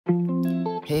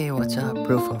Hey, what's up,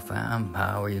 Proof of Fam?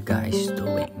 How are you guys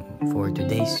doing? For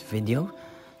today's video,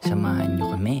 samahan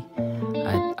nyo kami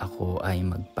at ako ay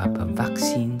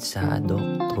magpapavaccine sa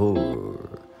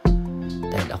doktor.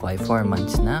 Dahil ako ay 4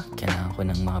 months na, kailangan ko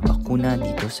ng mga bakuna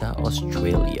dito sa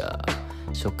Australia.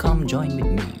 So come join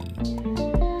with me.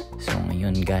 So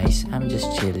ngayon guys, I'm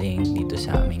just chilling dito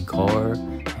sa aming car.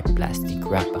 May plastic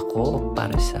wrap ako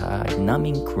para sa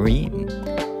numbing cream,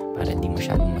 para di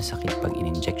masyadong masakit pag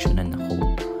in-injectionan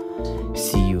ako.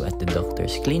 See you at the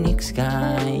doctor's clinics,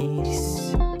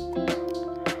 guys!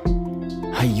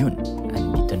 Ayun!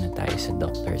 Andito na tayo sa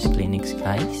doctor's clinics,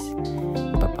 guys.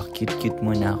 Papakute-cute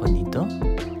muna ako dito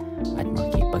at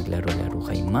makipaglaro-laro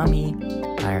kay mommy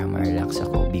para ma-relax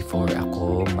ako before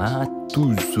ako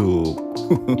matusok.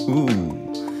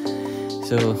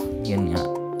 So, yun nga.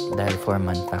 Dahil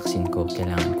 4-month vaccine ko,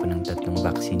 kailangan ko ng 3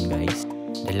 vaccine, guys.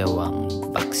 2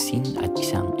 vaccine at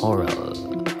 1 oral.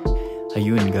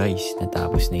 Ayun guys,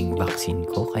 natapos na yung vaccine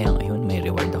ko. Kaya ngayon may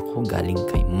reward ako galing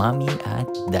kay mommy at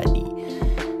daddy.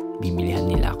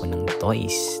 Bibilihan nila ako ng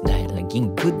toys dahil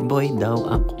naging good boy daw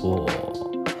ako.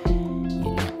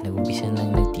 Yun nga, nag-umpisa na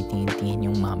nagtitingin-tingin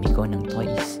yung mommy ko ng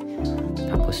toys.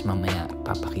 Tapos mamaya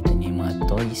papakita niya yung mga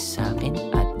toys sa akin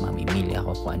at mamimili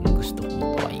ako kung anong gusto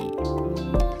kong toy.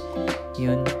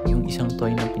 Yun, yung isang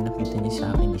toy na pinakita niya sa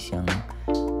akin is yung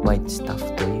white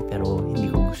stuffed toy, pero hindi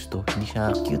ko gusto. Hindi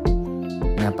siya cute.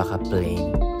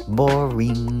 Napaka-plain.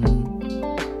 Boring.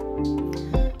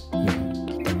 Yun,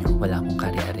 kita nyo, wala akong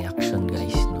reaction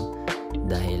guys, no?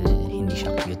 Dahil hindi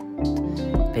siya cute.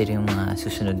 Pero yung mga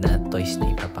susunod na toys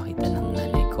na ipapakita ng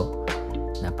nanay ko,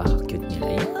 napaka-cute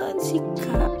nila. Yan, si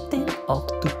Captain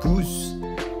Octopus.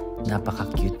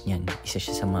 Napaka-cute niyan. Isa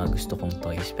siya sa mga gusto kong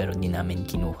toys, pero di namin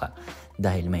kinuha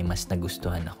dahil may mas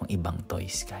nagustuhan akong ibang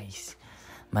toys, guys.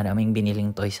 Maraming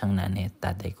biniling toys ang nanay at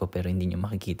tatay ko, pero hindi nyo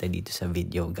makikita dito sa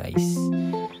video, guys.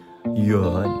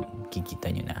 Yan,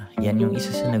 kikita nyo na. Yan yung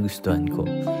isa sa nagustuhan ko.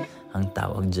 Ang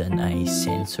tawag dyan ay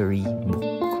sensory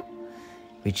book,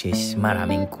 which is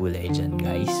maraming kulay dyan,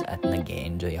 guys. At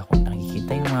nag-e-enjoy ako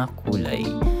nakikita yung mga kulay,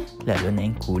 lalo na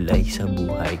yung kulay sa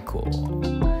buhay ko.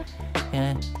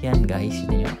 Yan guys,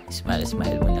 ito nyo. Smile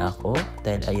muna ako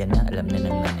dahil ayan na, alam na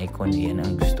ng nanay ko na yan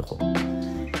ang gusto ko.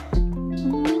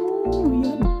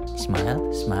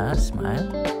 Smile.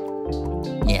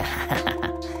 Yeah.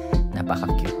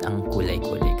 Napaka-cute ang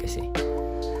kulay-kulay kasi.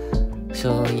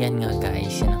 So, yan nga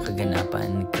guys. Yan ang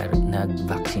kaganapan.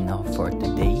 Nag-vaccine ako for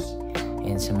today.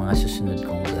 And sa mga susunod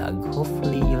kong vlog,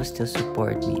 hopefully you'll still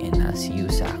support me and I'll see you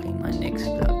sa aking mga next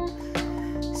vlog.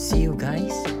 See you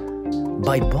guys.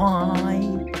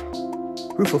 Bye-bye.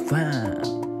 Proof of Fam.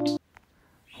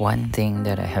 One thing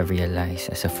that I have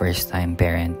realized as a first-time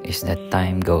parent is that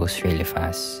time goes really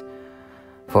fast.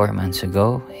 4 months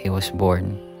ago, he was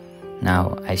born.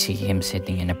 Now, I see him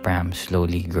sitting in a pram,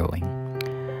 slowly growing.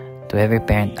 To every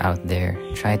parent out there,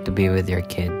 try to be with your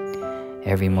kid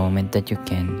every moment that you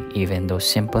can. Even those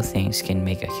simple things can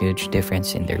make a huge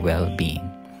difference in their well-being.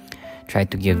 Try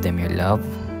to give them your love,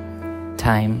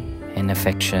 time, and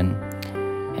affection.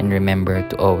 And remember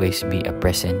to always be a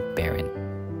present parent.